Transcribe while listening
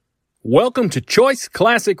Welcome to Choice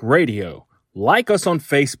Classic Radio. Like us on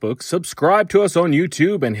Facebook, subscribe to us on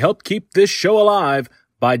YouTube, and help keep this show alive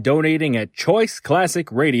by donating at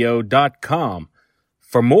choiceclassicradio.com.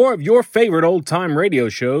 For more of your favorite old-time radio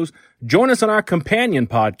shows, join us on our companion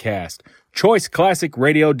podcast, Choice Classic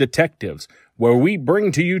Radio Detectives, where we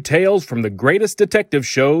bring to you tales from the greatest detective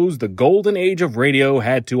shows the golden age of radio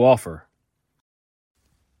had to offer.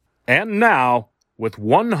 And now, with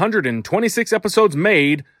 126 episodes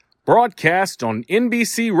made, broadcast on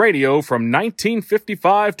NBC Radio from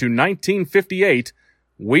 1955 to 1958,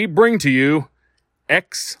 we bring to you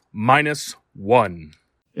X-1.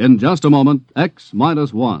 In just a moment,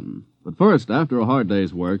 X-1. But first, after a hard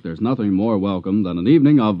day's work, there's nothing more welcome than an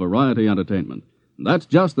evening of variety entertainment. That's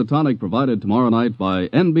just the tonic provided tomorrow night by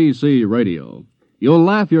NBC Radio. You'll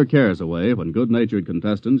laugh your cares away when good-natured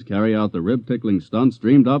contestants carry out the rib-tickling stunts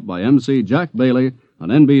dreamed up by MC Jack Bailey on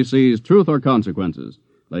NBC's Truth or Consequences.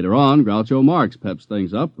 Later on, Groucho Marx peps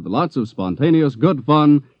things up with lots of spontaneous good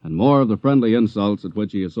fun and more of the friendly insults at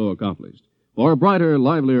which he is so accomplished. For a brighter,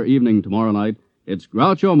 livelier evening tomorrow night, it's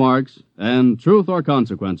Groucho Marx and Truth or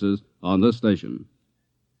Consequences on this station.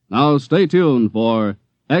 Now stay tuned for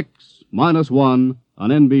X-1 on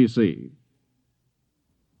NBC.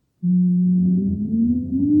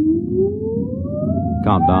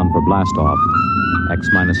 Countdown for blast off.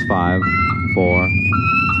 X-5, 4,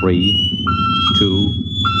 3, 2,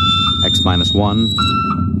 X-1,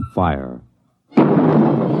 fire.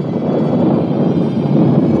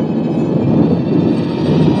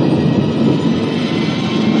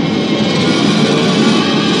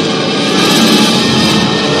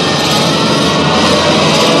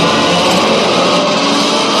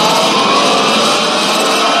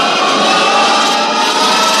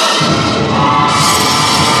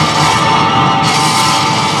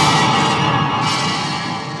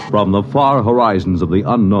 From the far horizons of the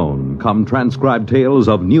unknown come transcribed tales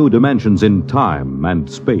of new dimensions in time and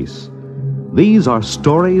space. These are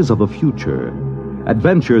stories of the future,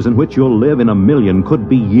 adventures in which you'll live in a million, could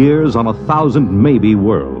be years, on 1,000 maybe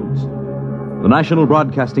worlds. The National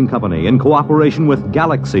Broadcasting Company, in cooperation with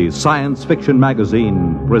Galaxy Science Fiction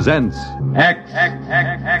Magazine, presents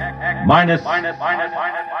X-1.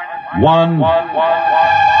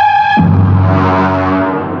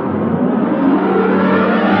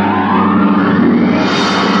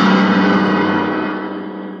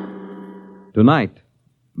 Tonight,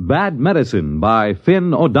 Bad Medicine by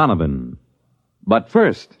Finn O'Donovan. But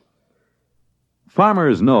first,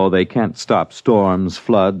 farmers know they can't stop storms,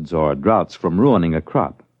 floods, or droughts from ruining a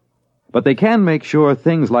crop. But they can make sure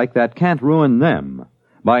things like that can't ruin them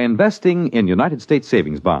by investing in United States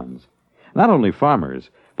savings bonds. Not only farmers,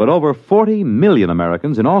 but over 40 million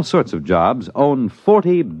Americans in all sorts of jobs own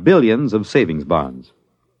 40 billions of savings bonds.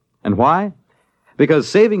 And why? Because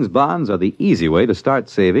savings bonds are the easy way to start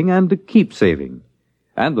saving and to keep saving.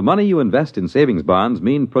 And the money you invest in savings bonds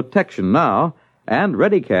mean protection now and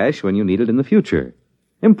ready cash when you need it in the future.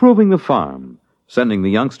 Improving the farm, sending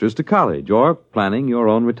the youngsters to college, or planning your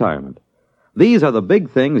own retirement. These are the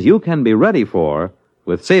big things you can be ready for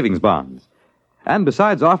with savings bonds. And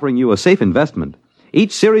besides offering you a safe investment,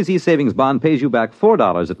 each Series E savings bond pays you back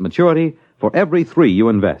 $4 at maturity for every $3 you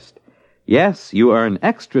invest. Yes, you earn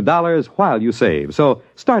extra dollars while you save, so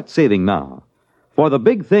start saving now. For the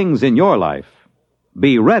big things in your life,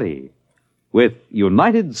 be ready with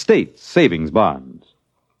United States savings bonds.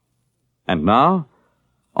 And now,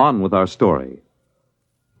 on with our story.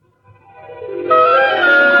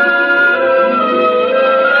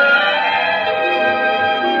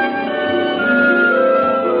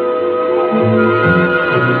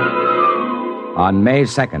 On May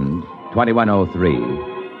 2nd,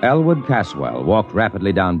 2103, Elwood Caswell walked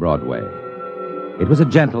rapidly down Broadway. It was a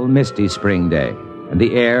gentle, misty spring day, and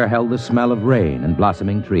the air held the smell of rain and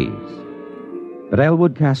blossoming trees. But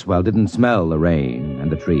Elwood Caswell didn't smell the rain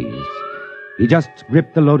and the trees. He just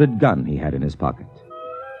gripped the loaded gun he had in his pocket.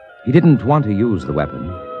 He didn't want to use the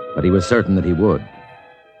weapon, but he was certain that he would.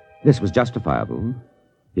 This was justifiable.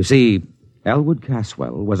 You see, Elwood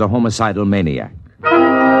Caswell was a homicidal maniac.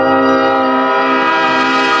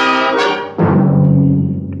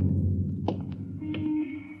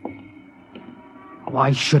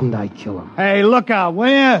 Why shouldn't I kill him? Hey, look out, will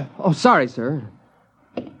you? Oh, sorry, sir.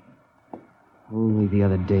 Only the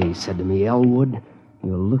other day he said to me, Elwood,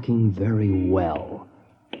 you're looking very well.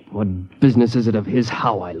 What business is it of his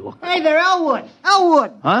how I look? Hey there, Elwood!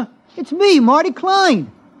 Elwood! Huh? It's me, Marty Klein.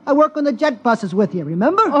 I work on the jet buses with you,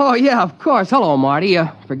 remember? Oh, yeah, of course. Hello, Marty.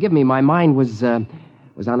 Forgive me, my mind was on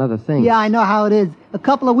other things. Yeah, I know how it is. A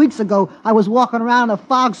couple of weeks ago, I was walking around in a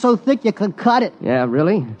fog so thick you could cut it. Yeah,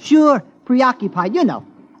 really? Sure, preoccupied, you know.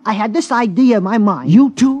 I had this idea in my mind.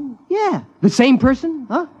 You too? Yeah. The same person?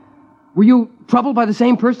 Huh? Were you troubled by the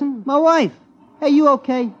same person? My wife. Hey, you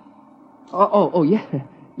okay? Oh, yeah.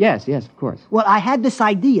 Yes, of course. Well, I had this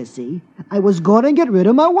idea, see? I was going to get rid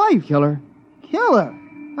of my wife. Kill her? Kill her?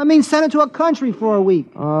 I mean, send her to a country for a week.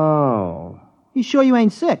 Oh. You sure you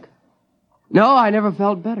ain't sick? No, I never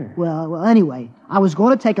felt better. Well, anyway, I was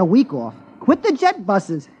going to take a week off. Quit the jet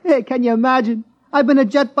buses. Hey, can you imagine? I've been a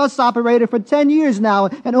jet bus operator for 10 years now,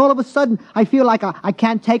 and all of a sudden, I feel like I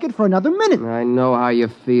can't take it for another minute. I know how you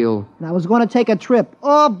feel. And I was going to take a trip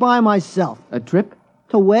all by myself. A trip?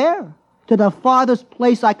 To where? To the farthest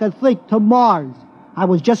place I could think, to Mars. I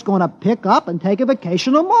was just going to pick up and take a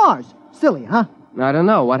vacation on Mars. Silly, huh? I don't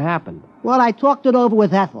know. What happened? Well, I talked it over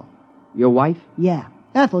with Ethel. Your wife? Yeah.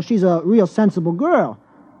 Ethel, she's a real sensible girl.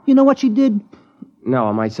 You know what she did? No,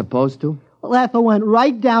 am I supposed to? Well, Ethel went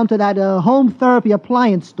right down to that home therapy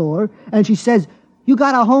appliance store, and she says, "You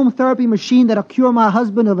got a home therapy machine that'll cure my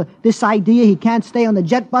husband of this idea he can't stay on the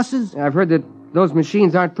jet buses?" I've heard that those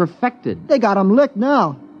machines aren't perfected. They got him licked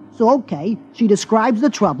now. So, okay, she describes the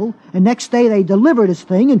trouble, and next day they deliver this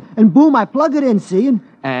thing, and boom, I plug it in, see,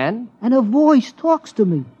 And? and a voice talks to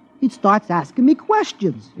me. It starts asking me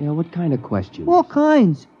questions. Yeah, what kind of questions? All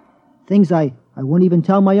kinds. Things I wouldn't even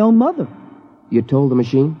tell my own mother. You told the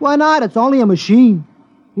machine? Why not? It's only a machine.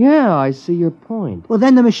 Yeah, I see your point. Well,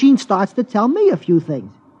 then the machine starts to tell me a few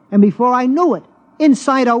things. And before I knew it,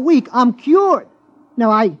 inside a week, I'm cured.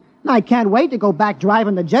 Now, I can't wait to go back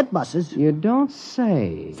driving the jet buses. You don't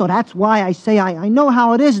say. So that's why I say I know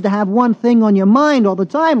how it is to have one thing on your mind all the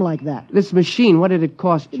time like that. This machine, what did it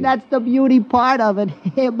cost you? That's the beauty part of it.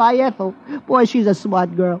 My Ethel. Boy, she's a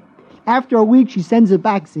smart girl. After a week, she sends it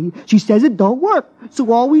back, see? She says it don't work.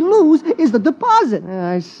 So all we lose is the deposit.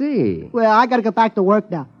 I see. Well, I gotta get back to work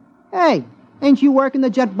now. Hey, ain't you working the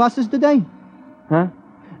jet buses today? Huh?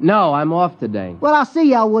 No, I'm off today. Well, I'll see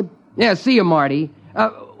you, Elwood. Yeah, see you, Marty.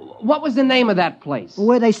 What was the name of that place?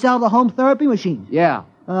 Where they sell the home therapy machines. Yeah.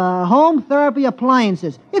 Home therapy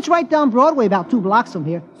appliances. It's right down Broadway, about 2 blocks from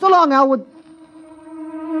here. So long, Elwood.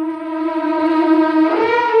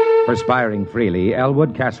 Perspiring freely,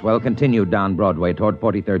 Elwood Caswell continued down Broadway toward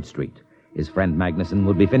 43rd Street. His friend Magnuson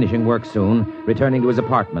would be finishing work soon, returning to his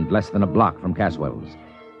apartment less than a block from Caswell's.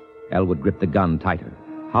 Elwood gripped the gun tighter.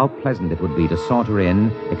 How pleasant it would be to saunter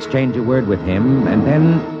in, exchange a word with him, and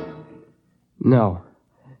then... No,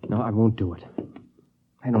 I won't do it.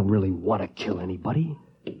 I don't really want to kill anybody.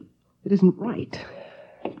 It isn't right.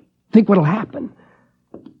 Think what'll happen.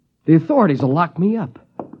 The authorities will lock me up.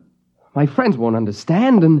 My friends won't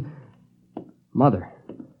understand, and... Mother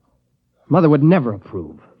would never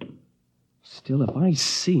approve. Still, if I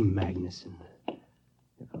see Magnuson,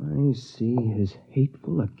 if I see his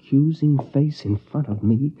hateful, accusing face in front of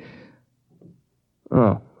me...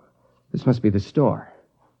 Oh, this must be the store.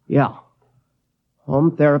 Yeah.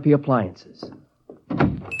 Home therapy appliances.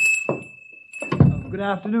 Good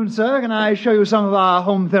afternoon, sir. Can I show you some of our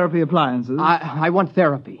home therapy appliances? I want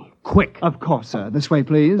therapy. Quick. Of course, sir. This way,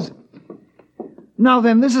 please. Now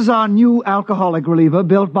then, this is our new alcoholic reliever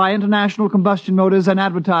built by International Combustion Motors and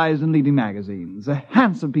advertised in leading magazines. A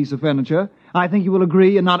handsome piece of furniture. I think you will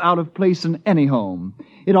agree and not out of place in any home.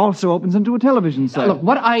 It also opens into a television set. Look,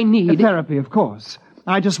 what I need... Therapy, of course.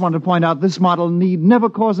 I just want to point out this model need never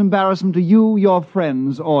cause embarrassment to you, your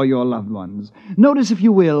friends, or your loved ones. Notice, if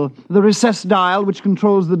you will, the recessed dial which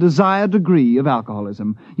controls the desired degree of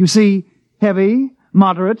alcoholism. You see, heavy,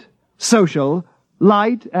 moderate, social,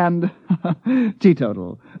 light, and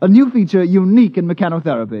teetotal. A new feature unique in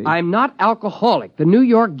mechanotherapy. I'm not alcoholic. The New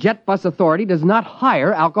York Jet Bus Authority does not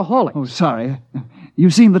hire alcoholics. Oh, sorry. You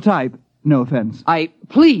seem the type. No offense.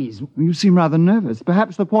 Please. You seem rather nervous.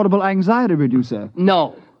 Perhaps the portable anxiety reducer.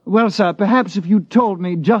 No. Well, sir, perhaps if you told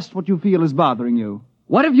me just what you feel is bothering you.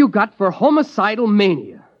 What have you got for homicidal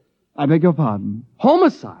mania? I beg your pardon.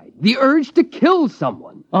 Homicide? The urge to kill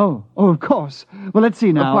someone? Oh, of course. Well, let's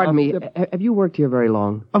see now. Pardon me. Have you worked here very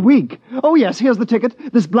long? A week. Oh, yes, here's the ticket.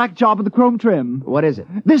 This black job with the chrome trim. What is it?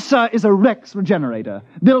 This, sir, is a Rex regenerator,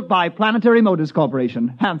 built by Planetary Motors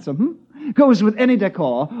Corporation. Handsome, Goes with any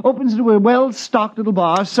decor. Opens into a well-stocked little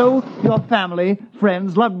bar, so your family,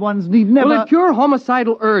 friends, loved ones need never... Will it cure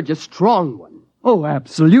homicidal urge, a strong one? Oh,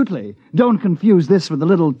 absolutely. Don't confuse this with the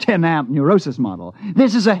little 10-amp Neurosis model.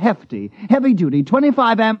 This is a hefty, heavy-duty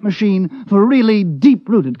 25-amp machine for really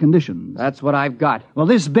deep-rooted conditions. That's what I've got. Well,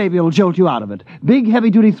 this baby will jolt you out of it. Big,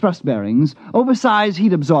 heavy-duty thrust bearings, oversized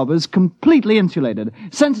heat absorbers, completely insulated,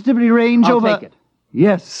 sensitivity range I'll over... take it.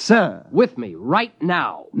 Yes, sir. With me, right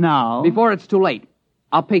now. Now? Before it's too late.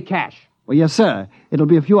 I'll pay cash. Well, yes, sir. It'll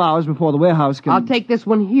be a few hours before the warehouse can... I'll take this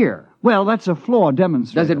one here. Well, that's a floor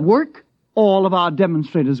demonstrator. Does it work? All of our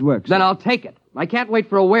demonstrators work, sir. Then I'll take it. I can't wait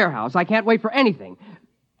for a warehouse. I can't wait for anything.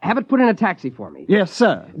 Have it put in a taxi for me. Yes,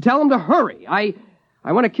 sir. Tell them to hurry. I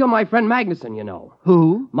want to kill my friend Magnuson, you know.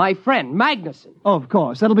 Who? My friend, Magnuson. Oh, of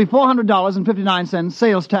course. That'll be $400.59,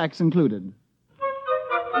 sales tax included.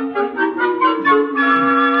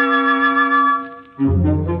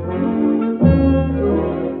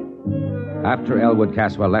 After Elwood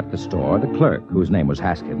Caswell left the store, the clerk, whose name was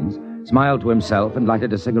Haskins, smiled to himself and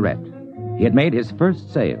lighted a cigarette. He had made his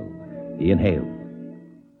first sale. He inhaled.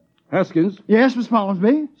 Haskins? Yes, Mr.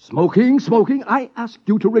 Follansby? Smoking. I asked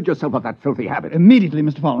you to rid yourself of that filthy habit. Immediately,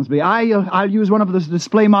 Mr. Follansby. I'll use one of the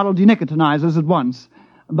display model denicotinizers at once.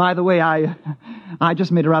 By the way, I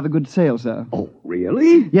just made a rather good sale, sir. Oh,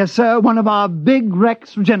 really? Yes, sir. One of our big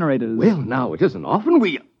Rex regenerators. Well, now, it isn't often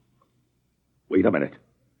we... Wait a minute.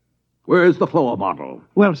 Where's the floor model?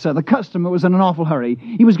 Well, sir, the customer was in an awful hurry.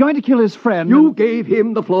 He was going to kill his friend. You gave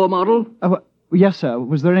him the floor model? Yes, sir.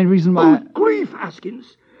 Was there any reason why... Oh, grief,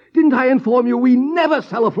 Haskins. Didn't I inform you we never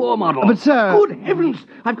sell a floor model? But, sir... Good heavens!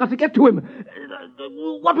 I've got to get to him.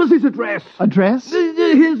 What was his address? Address?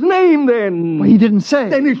 His name, then. Well, he didn't say.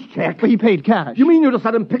 Then his check. Well, he paid cash. You mean you just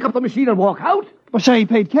let him pick up the machine and walk out? Well, sir, he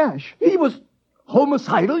paid cash. He was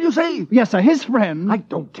homicidal, you say? Yes, sir. His friend... I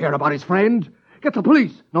don't care about his friend. Get the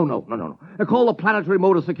police. No. Call the Planetary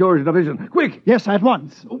Motor Security Division. Quick. Yes, at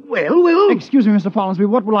once. Well... Excuse me, Mr. Follansby.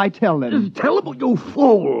 What will I tell them? Tell them, you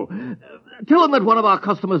fool. Tell them that one of our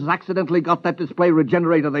customers accidentally got that display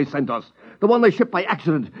regenerator they sent us. The one they shipped by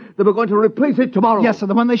accident. They were going to replace it tomorrow. Yes, sir,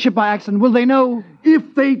 the one they shipped by accident. Will they know?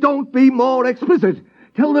 If they don't be more explicit,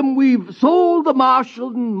 tell them we've sold the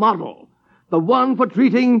Martian model. The one for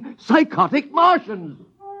treating psychotic Martians.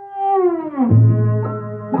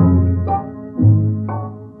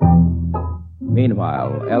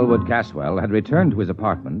 Meanwhile, Elwood Caswell had returned to his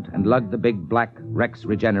apartment and lugged the big black Rex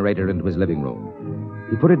regenerator into his living room.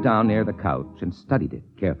 He put it down near the couch and studied it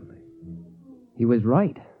carefully. He was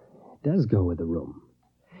right. It does go with the room.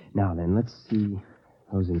 Now then, let's see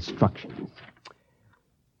those instructions.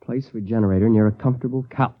 Place regenerator near a comfortable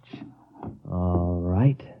couch. All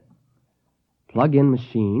right. Plug in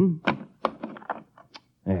machine.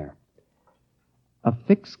 There.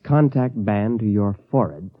 Affix contact band to your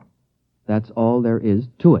forehead. That's all there is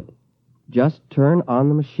to it. Just turn on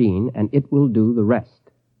the machine and it will do the rest.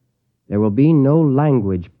 There will be no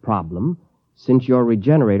language problem since your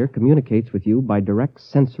regenerator communicates with you by direct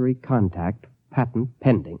sensory contact, patent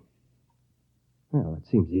pending. Well, that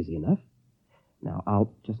seems easy enough. Now,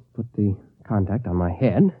 I'll just put the contact on my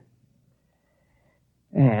head.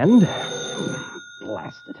 And...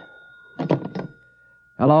 blast it.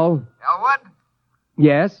 Hello? Elwood?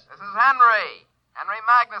 Yes? This is Henry. Henry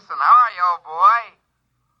Magnuson. How are you, old boy?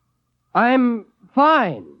 I'm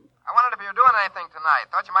fine. I wondered if you were doing anything tonight.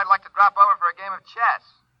 Thought you might like to drop over for a game of chess.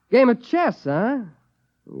 Game of chess, huh?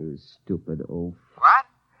 You stupid oaf. What?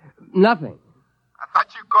 Nothing. I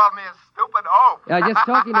thought you called me a stupid oaf. Just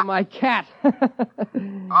talking to my cat. Oh. I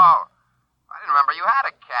didn't remember you had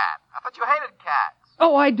a cat. I thought you hated cats.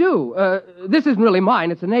 Oh, I do. This isn't really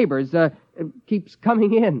mine. It's a neighbor's. It keeps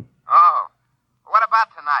coming in. Oh. What about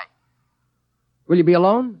tonight? Will you be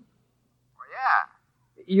alone? Well,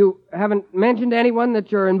 yeah. You haven't mentioned to anyone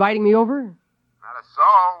that you're inviting me over? Not a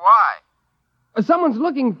soul. Why? Someone's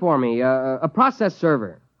looking for me, a process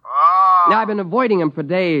server. Oh. Now, I've been avoiding him for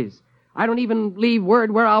days. I don't even leave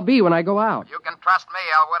word where I'll be when I go out. You can trust me,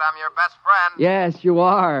 Elwood. I'm your best friend. Yes, you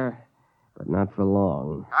are. But not for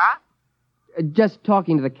long. Huh? Just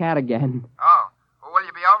talking to the cat again. Oh. Well, will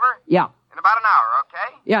you be over? Yeah. In about an hour,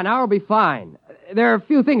 okay? Yeah, an hour will be fine. There are a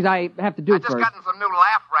few things I have to do I just first. gotten some new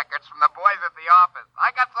laugh records from the boys at the office.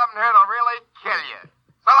 I got something here that'll really kill you.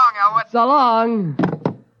 So long, Elwood. So long.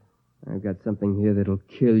 I've got something here that'll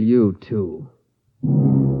kill you, too.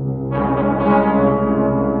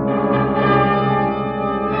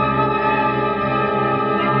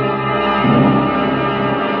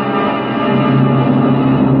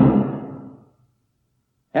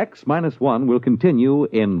 X-1 will continue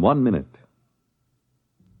in 1 minute.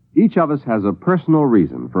 Each of us has a personal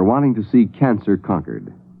reason for wanting to see cancer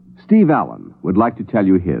conquered. Steve Allen would like to tell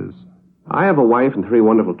you his. I have a wife and 3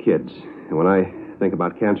 wonderful kids. And when I think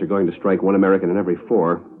about cancer going to strike 1 American in every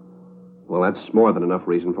 4, well, that's more than enough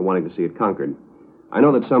reason for wanting to see it conquered. I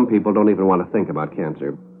know that some people don't even want to think about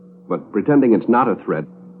cancer. But pretending it's not a threat,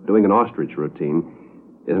 doing an ostrich routine,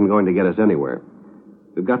 isn't going to get us anywhere.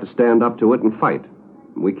 We've got to stand up to it and fight.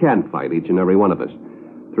 We can fight, each and every one of us.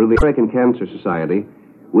 Through the American Cancer Society,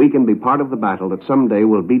 we can be part of the battle that someday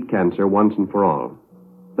will beat cancer once and for all.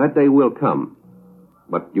 That day will come.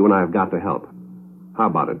 But you and I have got to help. How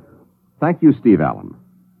about it? Thank you, Steve Allen.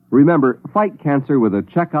 Remember, fight cancer with a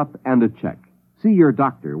checkup and a check. See your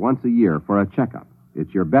doctor once a year for a checkup.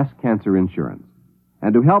 It's your best cancer insurance.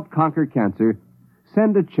 And to help conquer cancer,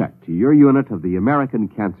 send a check to your unit of the American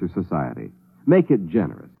Cancer Society. Make it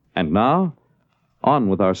generous. And now, on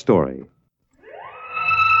with our story.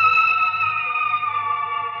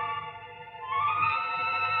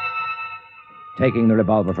 Taking the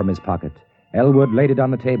revolver from his pocket, Elwood laid it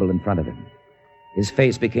on the table in front of him. His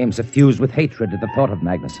face became suffused with hatred at the thought of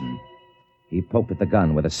Magnuson. He poked at the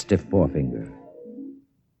gun with a stiff forefinger.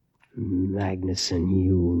 Magnuson,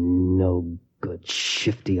 you no-good,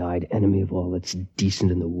 shifty-eyed enemy of all that's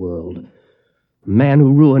decent in the world. The man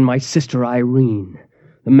who ruined my sister Irene.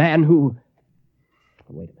 The man who...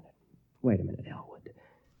 Wait a minute, Elwood.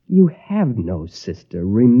 You have no sister,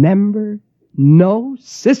 remember? No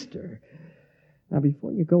sister. Now,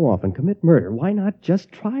 before you go off and commit murder, why not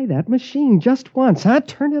just try that machine just once, huh?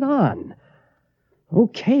 Turn it on.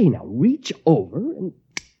 Okay, now reach over and...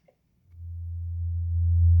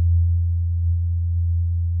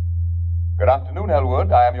 Good afternoon,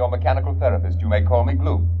 Elwood. I am your mechanical therapist. You may call me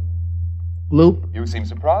Gloop. Gloop? You seem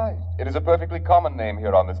surprised. It is a perfectly common name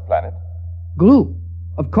here on this planet. Gloop,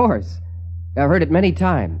 of course. I've heard it many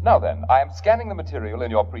times. Now then, I am scanning the material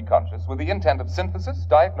in your preconscious with the intent of synthesis,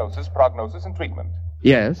 diagnosis, prognosis, and treatment.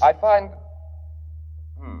 Yes? I find...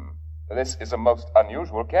 This is a most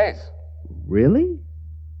unusual case. Really?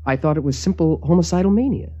 I thought it was simple homicidal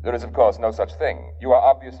mania. There is, of course, no such thing. You are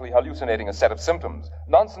obviously hallucinating a set of symptoms.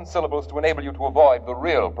 Nonsense syllables to enable you to avoid the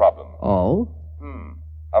real problem. Oh?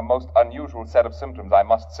 A most unusual set of symptoms, I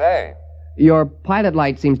must say. Your pilot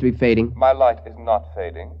light seems to be fading. My light is not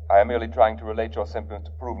fading. I am merely trying to relate your symptoms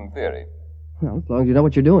to proven theory. Well, as long as you know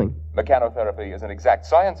what you're doing. Mechanotherapy is an exact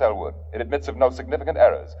science, Elwood. It admits of no significant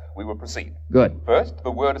errors. We will proceed. Good. First,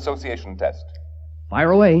 the word association test.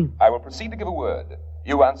 Fire away. I will proceed to give a word.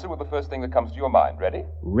 You answer with the first thing that comes to your mind. Ready?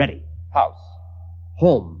 Ready. House.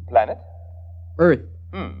 Home. Planet. Earth.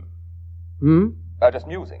 Just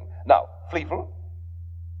musing. Now, Fleeful.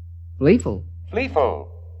 Fleeful? Fleeful.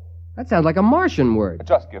 That sounds like a Martian word.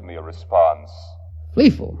 Just give me a response.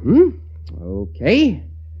 Fleeful, Okay.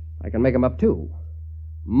 I can make 'em up, too.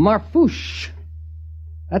 Marfouche.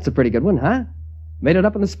 That's a pretty good one, huh? Made it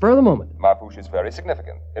up in the spur of the moment. Marfouche is very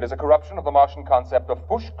significant. It is a corruption of the Martian concept of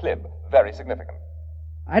fush-klib. Very significant.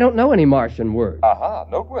 I don't know any Martian words. Aha,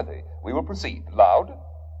 noteworthy. We will proceed. Loud.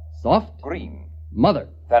 Soft. Green. Mother.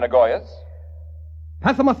 Thanagoyas.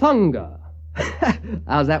 Pathamathanga.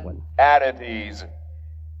 How's that one? At ease.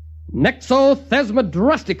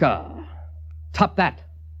 Nexothesmodrustica. Top that.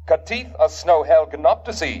 Kateeth a snow-hell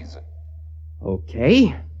gnoptices.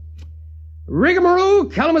 Okay. Rigamaroo,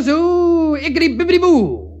 Kalamazoo,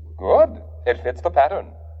 Iggity-bibbity-boo. Good. It fits the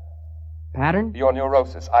pattern. Pattern? Your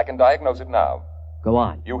neurosis. I can diagnose it now. Go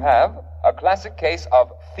on. You have a classic case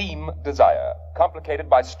of theme desire, complicated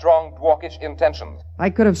by strong dwarkish intentions.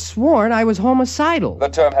 I could have sworn I was homicidal. The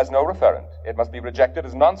term has no referent. It must be rejected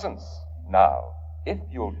as nonsense. Now, if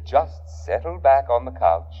you'll just settle back on the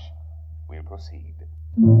couch, we'll proceed.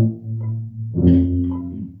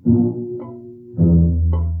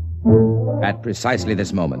 At precisely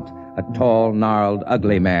this moment, a tall, gnarled,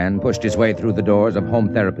 ugly man pushed his way through the doors of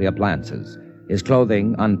home therapy appliances. His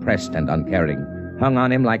clothing, unpressed and uncaring, hung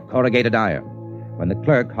on him like corrugated iron. When the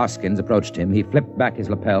clerk, Hoskins, approached him, he flipped back his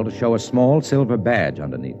lapel to show a small silver badge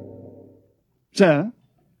underneath. Sir?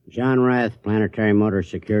 John Rath, Planetary Motor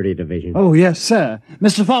Security Division. Oh, yes, sir.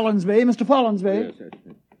 Mr. Follinsby, Mr. Follinsby. Yes, sir.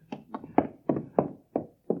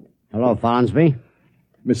 Hello, Follinsby.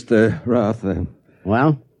 Mr. Rath,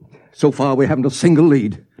 Well? So far, we haven't a single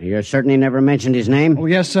lead. You certainly never mentioned his name? Oh,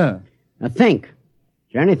 yes, sir. Now think.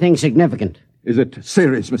 Is there anything significant? Is it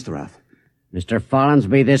serious, Mr. Rath? Mr.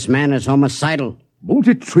 Follinsby, this man is homicidal. Won't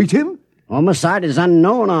it treat him? Homicide is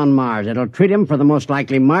unknown on Mars. It'll treat him for the most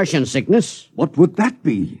likely Martian sickness. What would that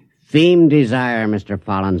be? Theme desire, Mr.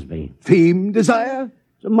 Follinsby. Theme desire?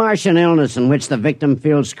 It's a Martian illness in which the victim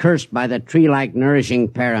feels cursed by the tree-like nourishing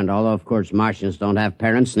parent, although, of course, Martians don't have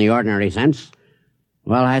parents in the ordinary sense.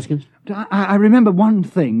 Well, Haskins? I remember one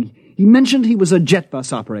thing. He mentioned he was a jet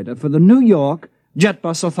bus operator for the New York Jet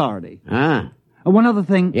Bus Authority. Ah. One other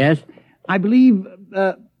thing. Yes? I believe,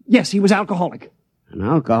 yes, he was alcoholic. An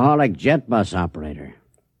alcoholic jet bus operator.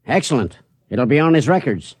 Excellent. It'll be on his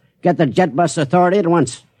records. Get the Jet Bus Authority at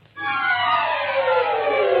once.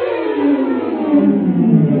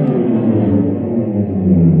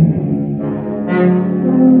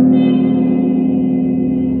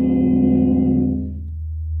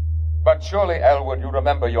 But surely, Elwood, you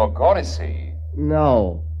remember your Gorisy.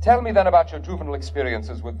 No. Tell me then about your juvenile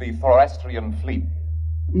experiences with the Thorastrian fleet.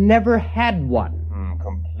 never had one.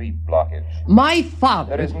 Complete blockage. My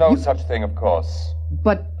father... There is no such thing, of course.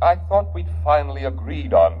 But... I thought we'd finally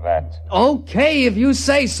agreed on that. Okay, if you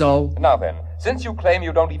say so. Now then, since you claim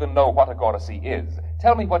you don't even know what a Gorsey is,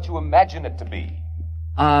 tell me what you imagine it to be.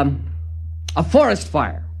 A forest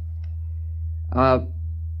fire. A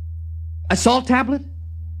salt tablet?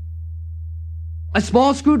 A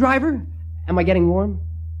small screwdriver? Am I getting warm?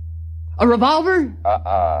 A revolver?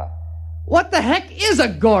 What the heck is a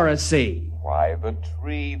Gorsey? Why, the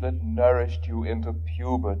tree that nourished you into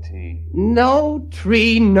puberty. No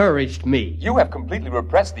tree nourished me. You have completely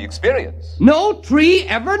repressed the experience. No tree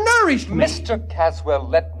ever nourished me. Mr. Caswell,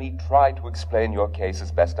 let me try to explain your case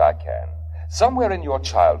as best I can. Somewhere in your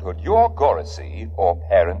childhood, your Gorsey, or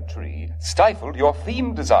parent tree, stifled your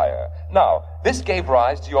theme desire. Now, this gave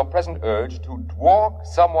rise to your present urge to dwark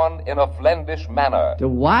someone in a Flendish manner. To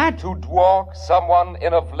what? To dwark someone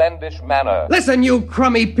in a Flendish manner. Listen, you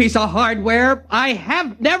crummy piece of hardware. I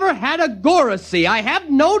have never had a Gorsey. I have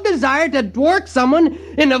no desire to dwark someone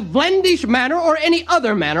in a Flendish manner or any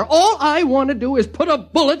other manner. All I want to do is put a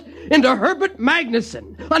bullet into Herbert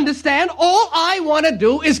Magnuson. Understand? All I want to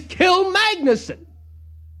do is kill Magnuson.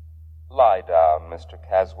 Lie down, Mr.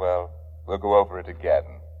 Caswell. We'll go over it again.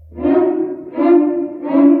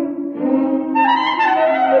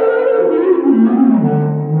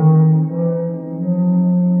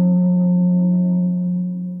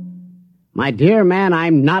 My dear man,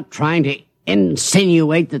 I'm not trying to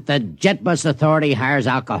insinuate that the Jetbus Authority hires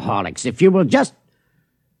alcoholics. If you will just...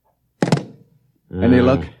 Any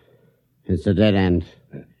luck? It's a dead end.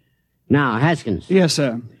 Now, Haskins. Yes,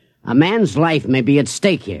 sir. A man's life may be at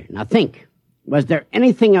stake here. Now think. Was there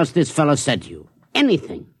anything else this fellow said to you?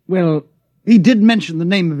 Anything? Well, he did mention the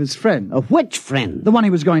name of his friend. Of which friend? The one he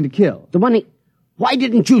was going to kill. The one he... Why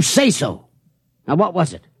didn't you say so? Now, what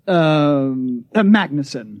was it?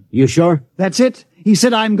 Magnuson. You sure? That's it. He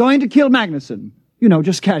said, I'm going to kill Magnuson. You know,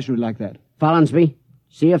 just casually like that. Follinsby,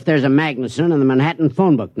 see if there's a Magnuson in the Manhattan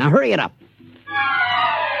phone book. Now, hurry it up.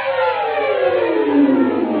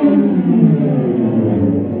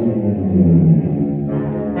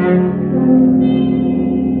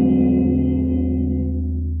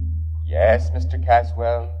 Yes, Mr.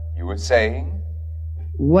 Caswell, you were saying?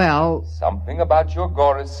 Well... Something about your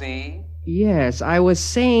Gorsey? Yes, I was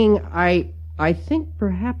saying I think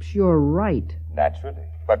perhaps you're right. Naturally.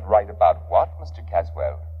 But right about what, Mr.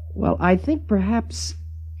 Caswell? Well, I think perhaps...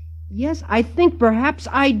 Yes, I think perhaps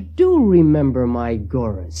I do remember my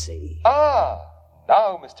Gorsey. Ah!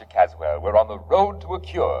 Now, Mr. Caswell, we're on the road to a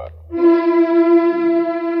cure.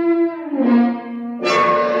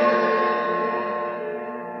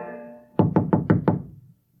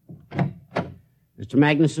 Mr.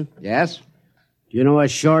 Magnuson? Yes? Do you know a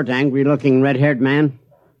short, angry-looking, red-haired man?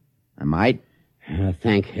 I might.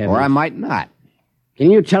 Thank heavens. Or I might not. Can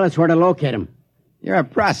you tell us where to locate him? You're a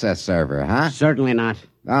process server, huh? Certainly not.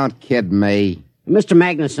 Don't kid me. Mr.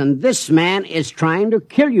 Magnuson, this man is trying to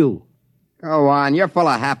kill you. Go on, you're full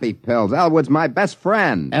of happy pills. Elwood's my best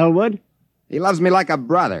friend. Elwood? He loves me like a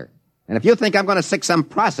brother. And if you think I'm going to stick some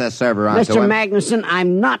process server onto Mr. him... Magnuson,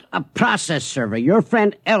 I'm not a process server. Your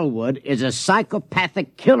friend Elwood is a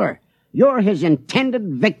psychopathic killer. You're his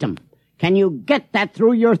intended victim. Can you get that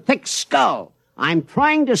through your thick skull? I'm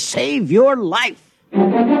trying to save your life.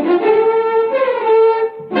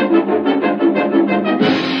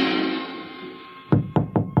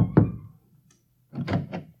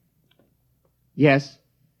 Yes?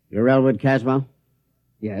 You're Elwood Caswell?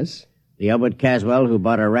 Yes. The Elwood Caswell who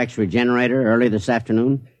bought a Rex regenerator early this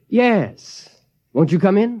afternoon? Yes. Won't you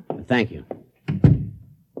come in? Thank you.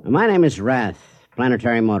 My name is Rath,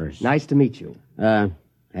 Planetary Motors. Nice to meet you.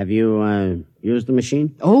 Have you used the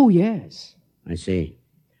machine? Oh, yes. I see.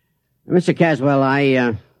 Mr. Caswell,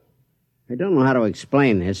 I don't know how to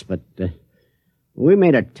explain this, but we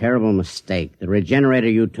made a terrible mistake. The regenerator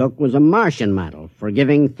you took was a Martian model for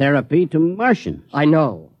giving therapy to Martians. I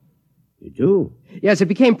know. You do? Yes, it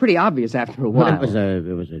became pretty obvious after a while. Well,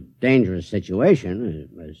 it was a dangerous situation,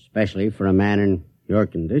 especially for a man in your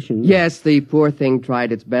condition. Yes, the poor thing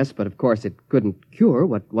tried its best, but of course it couldn't cure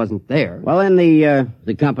what wasn't there. Well, then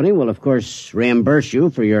the company will, of course, reimburse you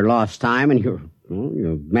for your lost time and your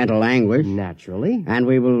mental anguish. Naturally. And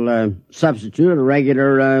we will substitute a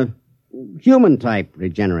regular human-type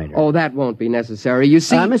regenerator. Oh, that won't be necessary. You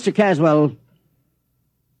see... Mr. Caswell,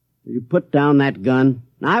 you put down that gun.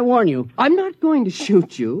 Now, I warn you. I'm not going to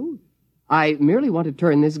shoot you. I merely want to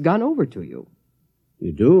turn this gun over to you.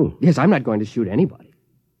 You do? Yes, I'm not going to shoot anybody.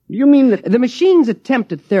 You mean that... The machine's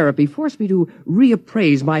attempt at therapy forced me to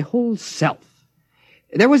reappraise my whole self.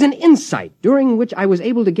 There was an insight during which I was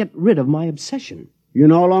able to get rid of my obsession. You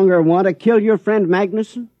no longer want to kill your friend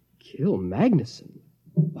Magnuson? Kill Magnuson?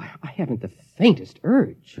 Why, I haven't the faintest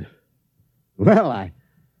urge. Well,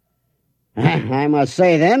 I must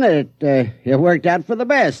say then that it worked out for the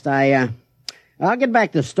best. I'll get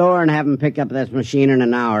back to the store and have him pick up this machine in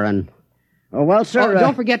an hour. And well, sir,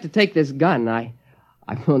 don't forget to take this gun. I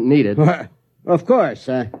won't need it. Of course.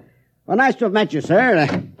 Well, nice to have met you, sir.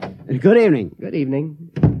 Good evening. Good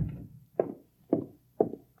evening.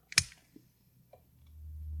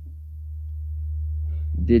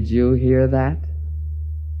 Did you hear that?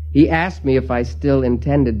 He asked me if I still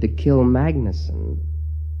intended to kill Magnuson.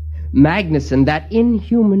 Magnuson, that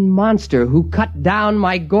inhuman monster who cut down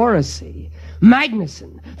my Goracy.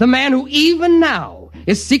 Magnuson, the man who even now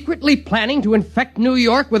is secretly planning to infect New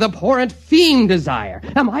York with abhorrent fiend desire.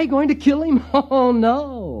 Am I going to kill him? Oh,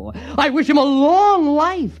 no. I wish him a long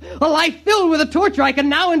life, a life filled with the torture I can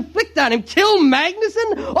now inflict on him. Kill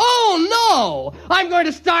Magnuson? Oh, no. I'm going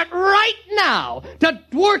to start right now to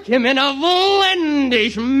work him in a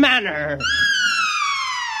vlendish manner.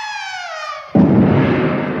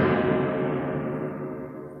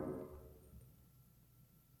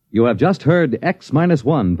 You have just heard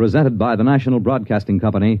X-1, presented by the National Broadcasting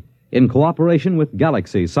Company in cooperation with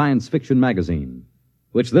Galaxy Science Fiction Magazine,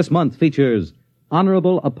 which this month features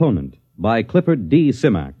Honorable Opponent by Clifford D.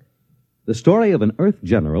 Simak, the story of an Earth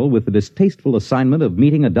general with the distasteful assignment of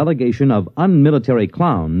meeting a delegation of unmilitary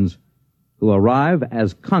clowns who arrive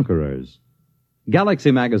as conquerors.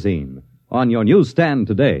 Galaxy Magazine, on your newsstand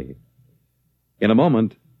today. In a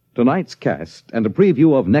moment, tonight's cast and a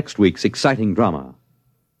preview of next week's exciting drama.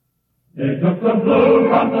 They took the blue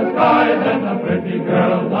from the skies and the pretty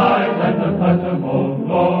girl's eyes and the touch of old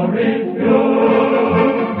glory's view,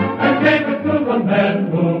 and gave it to the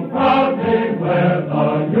men who proudly wear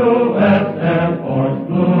the U.S. Air Force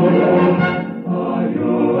blue. The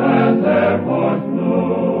U.S. Air Force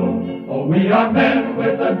blue. Oh, we are men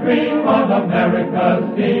with a dream on America's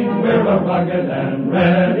team. We're a rugged and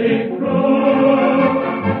ready crew.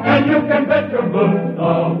 And you can bet your boots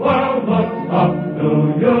the world looks up to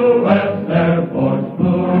U.S. Air Force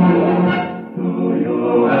Blue. To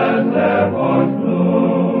U.S. Air Force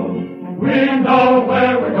Blue. We know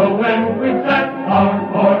where we're going. We set our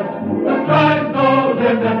course. The sky's no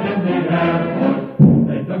limit in the Air Force.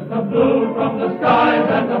 They took the blue from the skies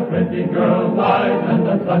and the pretty girl's eyes and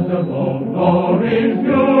the touch of old glory's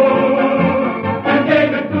hue, and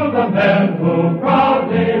gave it to the men who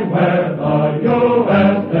proudly wear the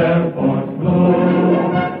U.S. Air Force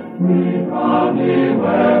blue. We proudly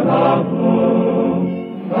wear the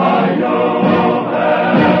blue, the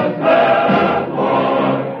U.S. Air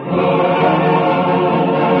Force blue.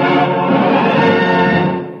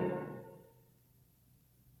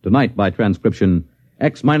 Tonight, by transcription,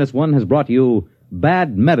 X-1 has brought you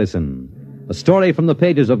Bad Medicine, a story from the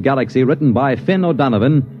pages of Galaxy written by Finn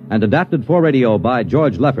O'Donovan and adapted for radio by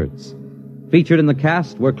George Lefferts. Featured in the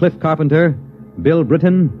cast were Cliff Carpenter, Bill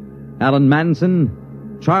Britton, Alan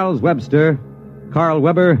Manson, Charles Webster, Carl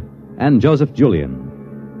Weber, and Joseph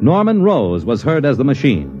Julian. Norman Rose was heard as the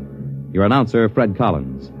machine. Your announcer, Fred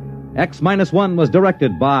Collins. X-1 was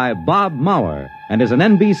directed by Bob Maurer and is an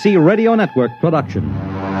NBC Radio Network production.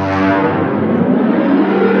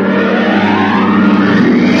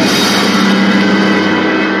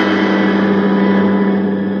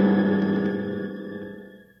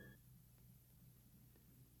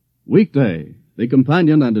 Weekday, the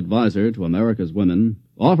companion and advisor to America's women,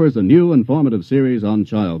 offers a new informative series on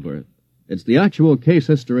childbirth. It's the actual case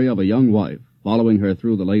history of a young wife, following her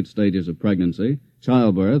through the late stages of pregnancy,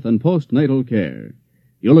 childbirth, and postnatal care.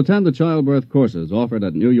 You'll attend the childbirth courses offered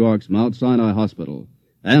at New York's Mount Sinai Hospital,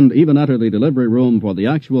 and even enter the delivery room for the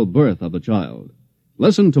actual birth of a child.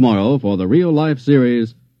 Listen tomorrow for the real-life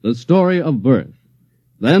series, The Story of Birth.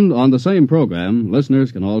 Then, on the same program,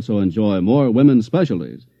 listeners can also enjoy more women's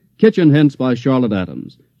specialties. Kitchen Hints by Charlotte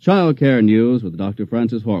Adams, Child Care News with Dr.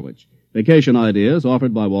 Francis Horwich, Vacation Ideas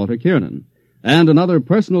offered by Walter Kiernan, and another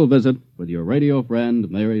personal visit with your radio friend,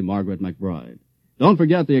 Mary Margaret McBride. Don't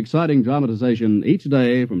forget the exciting dramatization each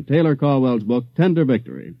day from Taylor Caldwell's book, Tender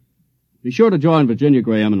Victory. Be sure to join Virginia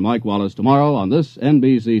Graham and Mike Wallace tomorrow on this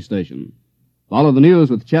NBC station. Follow the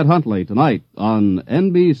news with Chet Huntley tonight on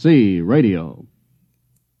NBC Radio.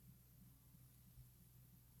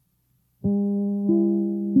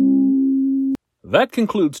 That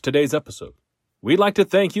concludes today's episode. We'd like to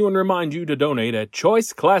thank you and remind you to donate at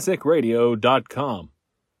choiceclassicradio.com.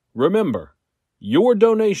 Remember, your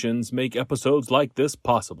donations make episodes like this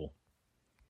possible.